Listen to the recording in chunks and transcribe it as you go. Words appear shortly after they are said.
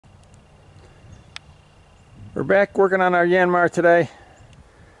We're back working on our Yanmar today.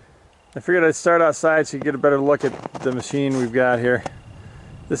 I figured I'd start outside so you get a better look at the machine we've got here.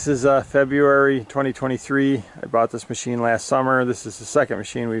 This is February 2023. I bought this machine last summer. This is the second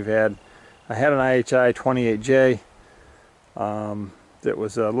machine we've had. I had an IHI 28J that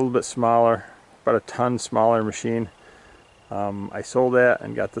was a little bit smaller, about a ton smaller machine. I sold that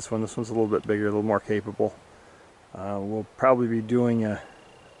and got this one. This one's a little bit bigger, a little more capable. We'll probably be doing a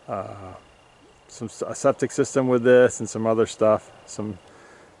septic system with this and some other stuff, some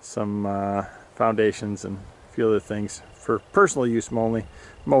foundations and a few other things for personal use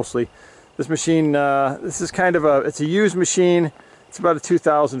mostly. This machine, this is kind of it's a used machine. It's about a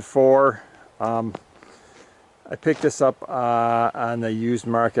 2004. I picked this up on the used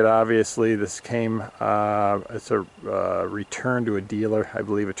market. Obviously this came, it's a return to a dealer, I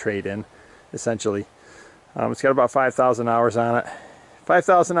believe, a trade-in essentially. It's got about 5,000 hours on it.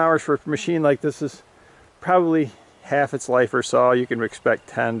 5,000 hours for a machine like this is probably half its life or so. You can expect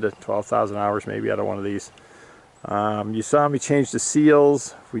 10 to 12,000 hours maybe out of one of these. You saw me change the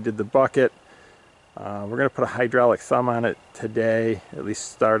seals. We did the bucket. We're going to put a hydraulic thumb on it today, at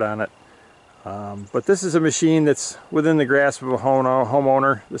least start on it. But this is a machine that's within the grasp of a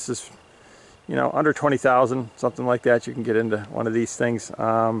homeowner. This is, you know, under 20,000, something like that. You can get into one of these things.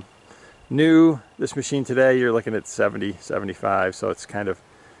 New, this machine today, you're looking at 70, 75, so it's kind of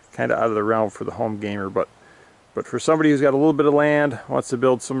out of the realm for the home gamer. But for somebody who's got a little bit of land, wants to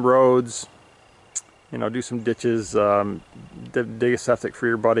build some roads, you know, do some ditches, dig a septic for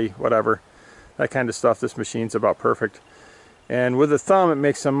your buddy, whatever, that kind of stuff, this machine's about perfect. And with a thumb, it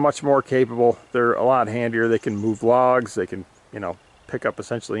makes them much more capable. They're a lot handier. They can move logs. They can, you know, pick up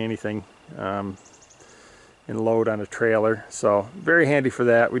essentially anything and load on a trailer. So very handy for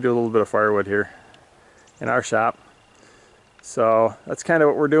that. We do a little bit of firewood here in our shop. So that's kind of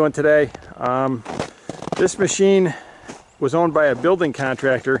what we're doing today. This machine was owned by a building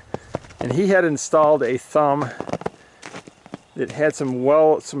contractor, and he had installed a thumb that had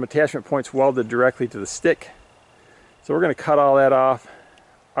some attachment points welded directly to the stick. So we're going to cut all that off.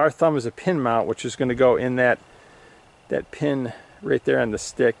 Our thumb is a pin mount, which is going to go in that pin right there on the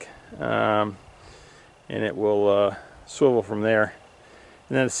stick, and it will swivel from there.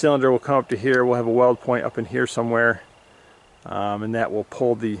 And then the cylinder will come up to here. We'll have a weld point up in here somewhere, and that will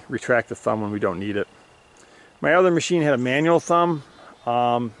retract the thumb when we don't need it. My other machine had a manual thumb.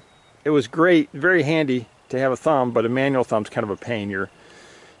 It was great, very handy to have a thumb, but a manual thumb's kind of a pain. You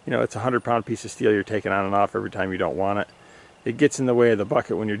know, it's a 100-pound piece of steel you're taking on and off every time you don't want it. It gets in the way of the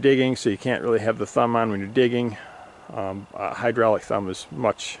bucket when you're digging, so you can't really have the thumb on when you're digging. A hydraulic thumb is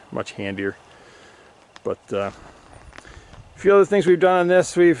much handier. But a few other things we've done on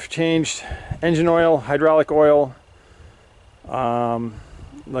this: we've changed engine oil, hydraulic oil,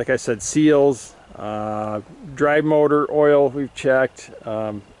 like I said, seals, drive motor oil we've checked,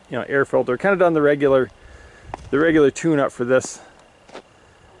 you know, air filter, kind of done the regular tune-up for this.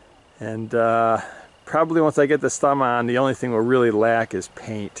 And probably once I get this thumb on, the only thing we'll really lack is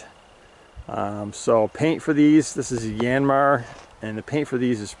paint. So paint for these, this is a Yanmar, and the paint for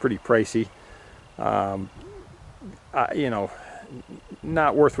these is pretty pricey. You know,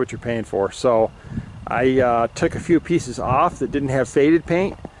 not worth what you're paying for. So I took a few pieces off that didn't have faded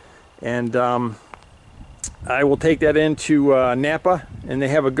paint, and I will take that into Napa, and they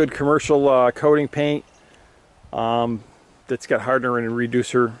have a good commercial coating paint that's got hardener and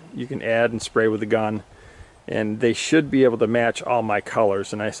reducer you can add and spray with a gun, and they should be able to match all my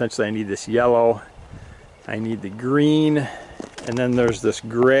colors. And I need this yellow, I need the green, and then there's this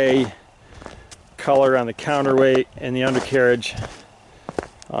gray color on the counterweight and the undercarriage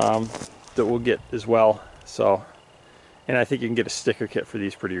that we'll get as well. So, and I think you can get a sticker kit for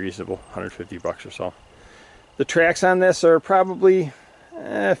these pretty reasonable, 150 bucks or so. The tracks on this are probably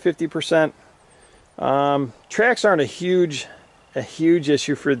 50%. Tracks aren't a huge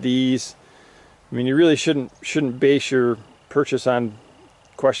issue for these. I mean, you really shouldn't base your purchase on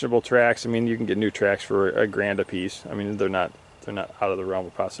questionable tracks. I mean, you can get new tracks for $1,000 a piece. I mean, they're not out of the realm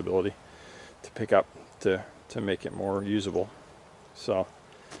of possibility to pick up to make it more usable. So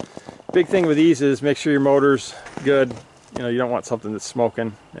big thing with these is make sure your motor's good. You know, you don't want something that's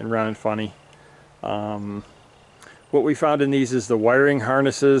smoking and running funny. What we found in these is the wiring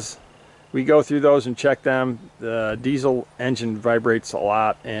harnesses. We go through those and check them. The diesel engine vibrates a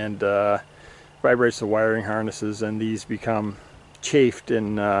lot and vibrates the wiring harnesses, and these become chafed.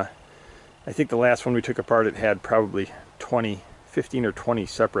 And I think the last one we took apart, it had probably 15 or 20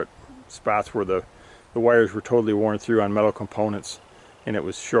 separate spots where the wires were totally worn through on metal components, and it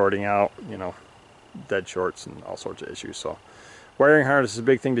was shorting out, you know, dead shorts and all sorts of issues. So wiring harness is a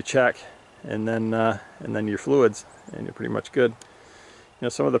big thing to check. and then your fluids, and you're pretty much good. You know,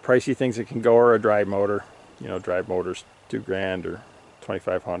 some of the pricey things that can go are a drive motor. You know, drive motors $2,000 or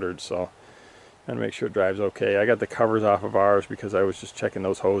 $2,500, so gotta make sure it drives okay. I got the covers off of ours because I was just checking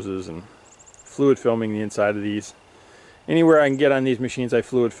those hoses and fluid filming the inside of these. Anywhere I can get on these machines, I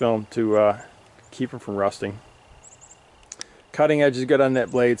fluid film to keep them from rusting. Cutting edge is good on that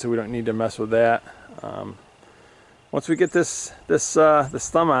blade, so we don't need to mess with that. Once we get this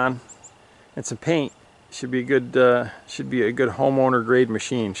thumb on and some paint, it should be a good homeowner grade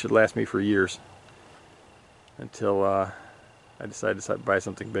machine. Should last me for years until I decide to buy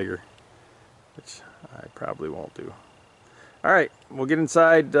something bigger, which I probably won't do. All right, we'll get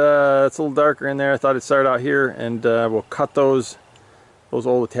inside. It's a little darker in there. I thought I'd start out here, and we'll cut those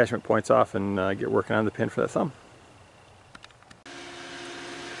old attachment points off and get working on the pin for that thumb.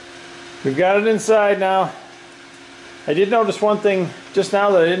 We've got it inside now. I did notice one thing just now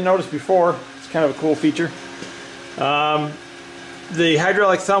that I didn't notice before. It's kind of a cool feature. The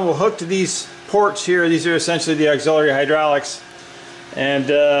hydraulic thumb will hook to these ports here. These are essentially the auxiliary hydraulics. And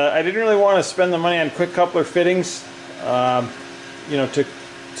I didn't really want to spend the money on quick coupler fittings, you know,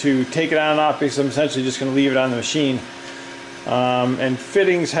 to take it on and off, because I'm essentially just going to leave it on the machine. And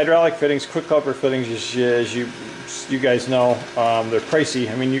fittings, hydraulic fittings, quick coupler fittings, as you guys know, they're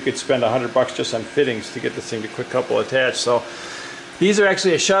pricey. I mean, you could spend $100 just on fittings to get this thing to quick couple attached. So these are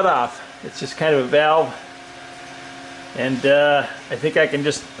actually a shut-off. It's just kind of a valve, and I think I can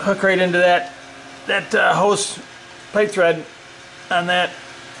just hook right into that hose pipe thread on that,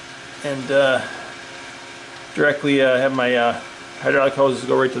 and directly have my hydraulic hoses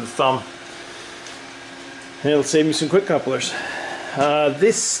go right to the thumb, and it'll save me some quick couplers.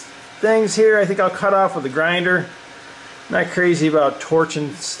 These things here I think I'll cut off with a grinder. Not crazy about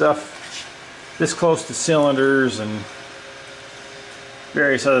torching stuff this close to cylinders and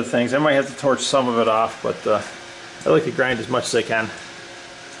various other things. I might have to torch some of it off, but I like to grind as much as I can.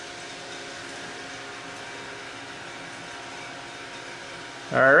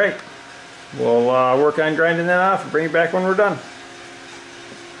 Alright, we'll work on grinding that off and bring it back when we're done.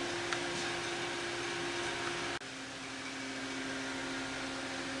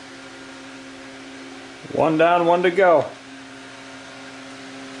 One down, one to go.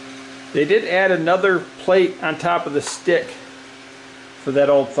 They did add another plate on top of the stick for that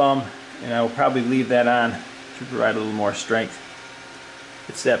old thumb, and I will probably leave that on to provide a little more strength.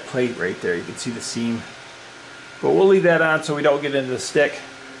 It's that plate right there. You can see the seam. But we'll leave that on so we don't get into the stick.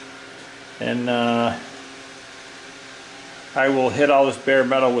 And I will hit all this bare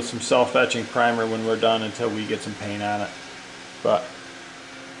metal with some self-etching primer when we're done until we get some paint on it. But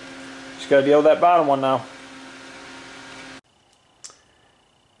just got to deal with that bottom one now.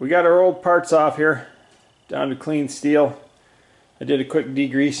 We got our old parts off here, down to clean steel. I did a quick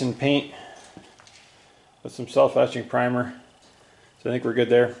degrease and paint with some self-etching primer, so I think we're good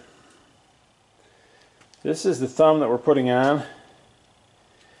there. This is the thumb that we're putting on,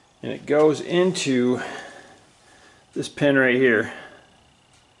 and it goes into this pin right here.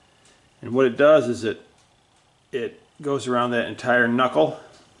 And what it does is it goes around that entire knuckle.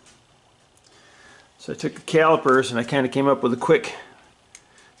 So I took the calipers and I kind of came up with a quick,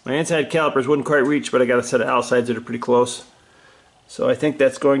 my inside calipers wouldn't quite reach, but I got a set of outsides that are pretty close. So I think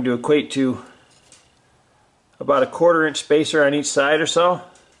that's going to equate to about a 1/4 inch spacer on each side or so.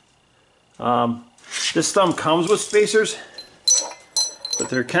 This thumb comes with spacers, but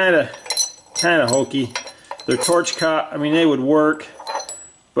they're kind of hokey. They're torch cut. I mean, they would work,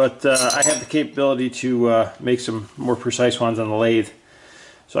 but I have the capability to make some more precise ones on the lathe,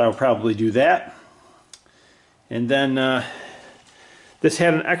 so I will probably do that. And then this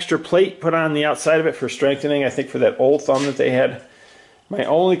had an extra plate put on the outside of it for strengthening, I think for that old thumb that they had. My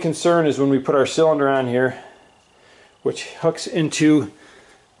only concern is when we put our cylinder on here, which hooks into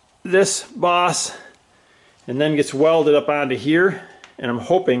this boss and then gets welded up onto here, and I'm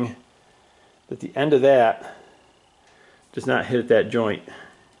hoping that the end of that does not hit at that joint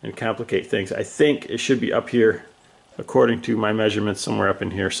and complicate things. I think it should be up here according to my measurements, somewhere up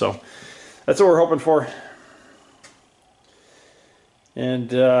in here, so that's what we're hoping for.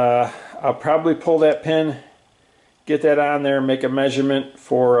 And I'll probably pull that pin, get that on there, make a measurement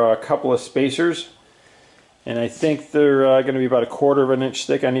for a couple of spacers, and I think they're going to be about a 1/4 inch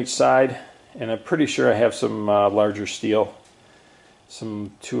thick on each side, and I'm pretty sure I have some larger steel,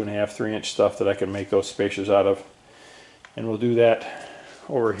 some 2.5, 3 inch stuff that I can make those spacers out of, and we'll do that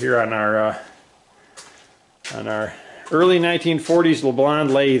over here on our early 1940s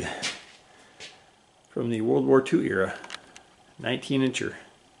LeBlanc lathe from the World War II era. 19-incher.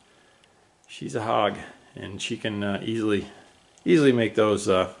 She's a hog, and she can easily make those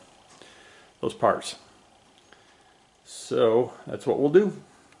parts. So that's what we'll do.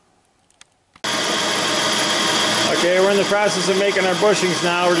 Okay, we're in the process of making our bushings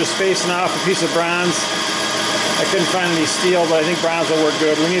now. We're just spacing off a piece of bronze. I couldn't find any steel, but I think bronze will work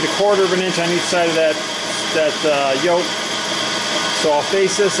good. We need 1/4 of an inch on each side of that yoke. So I'll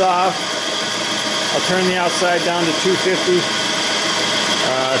face this off. I'll turn the outside down to 250.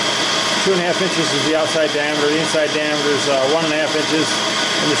 2.5 inches is the outside diameter. The inside diameter is 1.5 inches.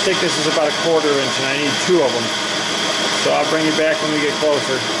 And the thickness is about 1/4 inch, and I need 2 of them. So I'll bring you back when we get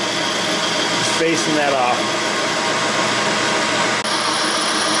closer. Just facing that off.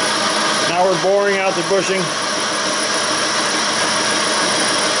 Now we're boring out the bushing.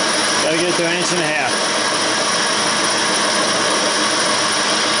 Got to get it to 1.5 inches.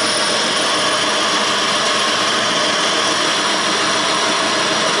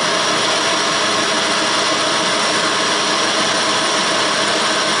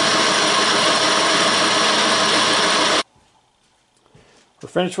 We're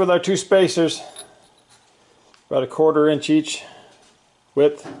finished with our 2 spacers, about 1/4 inch each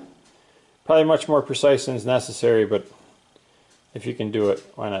width. Probably much more precise than is necessary, but if you can do it,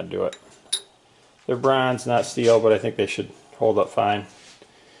 why not do it? They're bronze, not steel, but I think they should hold up fine.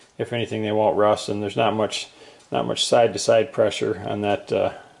 If anything, they won't rust, and there's not much side to side pressure on that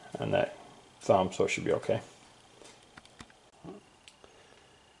thumb, so it should be okay.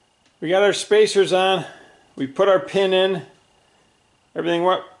 We got our spacers on. We put our pin in. Everything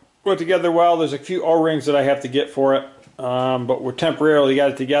went together well. There's a few O-rings that I have to get for it, but we're temporarily got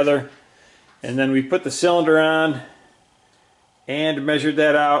it together. And then we put the cylinder on and measured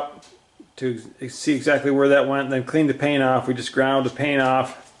that out to see exactly where that went, and then cleaned the paint off. We just ground the paint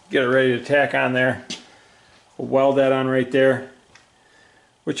off, get it ready to tack on there. We'll weld that on right there.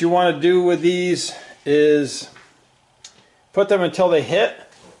 What you want to do with these is put them until they hit,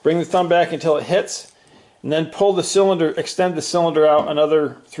 bring the thumb back until it hits, and then pull the cylinder, extend the cylinder out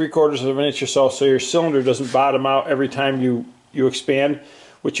another 3/4 of an inch or so your cylinder doesn't bottom out every time you expand.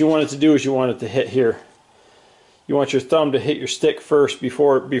 What you want it to do is you want it to hit here. You want your thumb to hit your stick first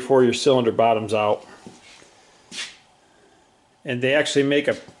before your cylinder bottoms out. And they actually make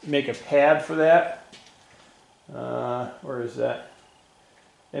a pad for that. Where is that?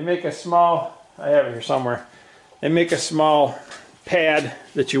 They make a small, I have it here somewhere. They make a small pad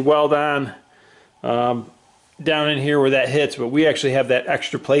that you weld on down in here where that hits, but we actually have that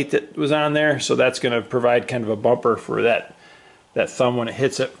extra plate that was on there, so that's going to provide kind of a bumper for that thumb when it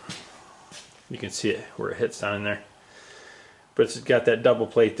hits it. You can see it where it hits down in there, but it's got that double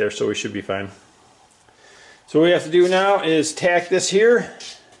plate there, so we should be fine. So what we have to do now is tack this here,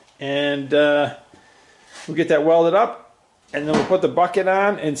 and we'll get that welded up, and then we'll put the bucket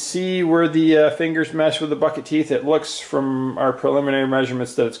on and see where the fingers mesh with the bucket teeth. It looks from our preliminary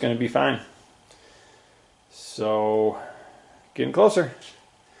measurements that it's going to be fine. So, getting closer.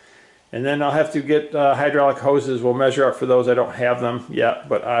 And then I'll have to get hydraulic hoses. We'll measure up for those. I don't have them yet,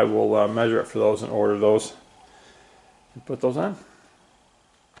 but I will measure up for those and order those and put those on.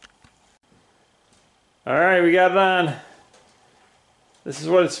 Alright, we got it on. This is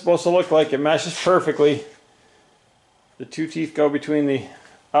what it's supposed to look like. It meshes perfectly. The 2 teeth go between the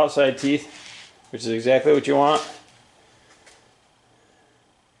outside teeth, which is exactly what you want.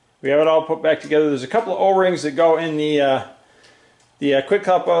 We have it all put back together. There's a couple of O-rings that go in the quick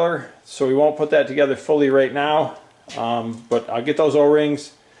coupler, so we won't put that together fully right now. But I'll get those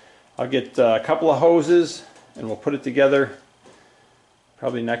O-rings. I'll get a couple of hoses, and we'll put it together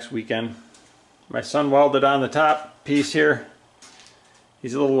probably next weekend. My son welded on the top piece here.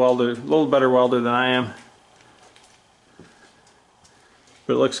 He's a little better welder than I am,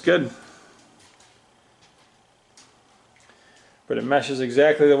 but it looks good. But it meshes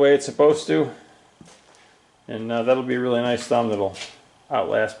exactly the way it's supposed to, and that'll be a really nice thumb that'll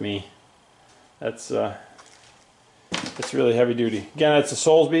outlast me. That's really heavy duty. Again, it's a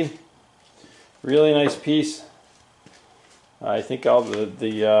Solesbee, really nice piece. I think all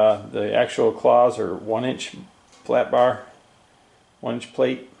the actual claws are 1 inch flat bar, 1 inch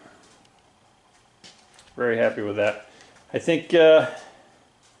plate. Very happy with that. I think I'll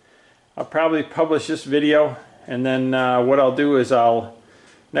probably publish this video. And then what I'll do is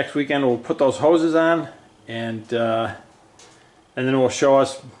next weekend we'll put those hoses on, and then we'll show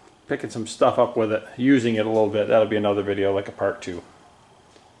us picking some stuff up with it, using it a little bit. That'll be another video, like a part 2.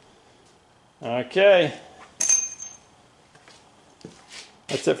 Okay.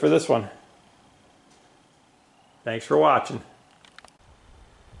 That's it for this one. Thanks for watching.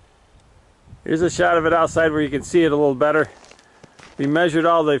 Here's a shot of it outside where you can see it a little better. We measured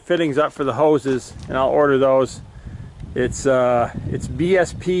all the fittings up for the hoses, and I'll order those. It's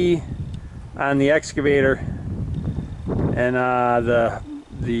BSP on the excavator, and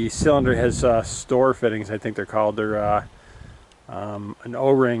the cylinder has store fittings, I think they're called. They're an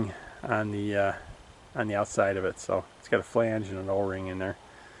O-ring on the outside of it, so it's got a flange and an O-ring in there.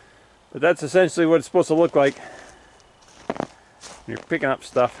 But that's essentially what it's supposed to look like when you're picking up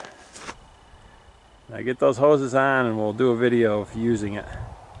stuff. Now get those hoses on and we'll do a video of using it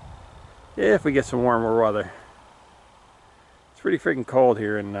if we get some warmer weather. It's pretty freaking cold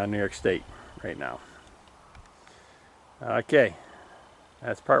here in New York State right now. Okay,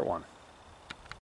 that's part one.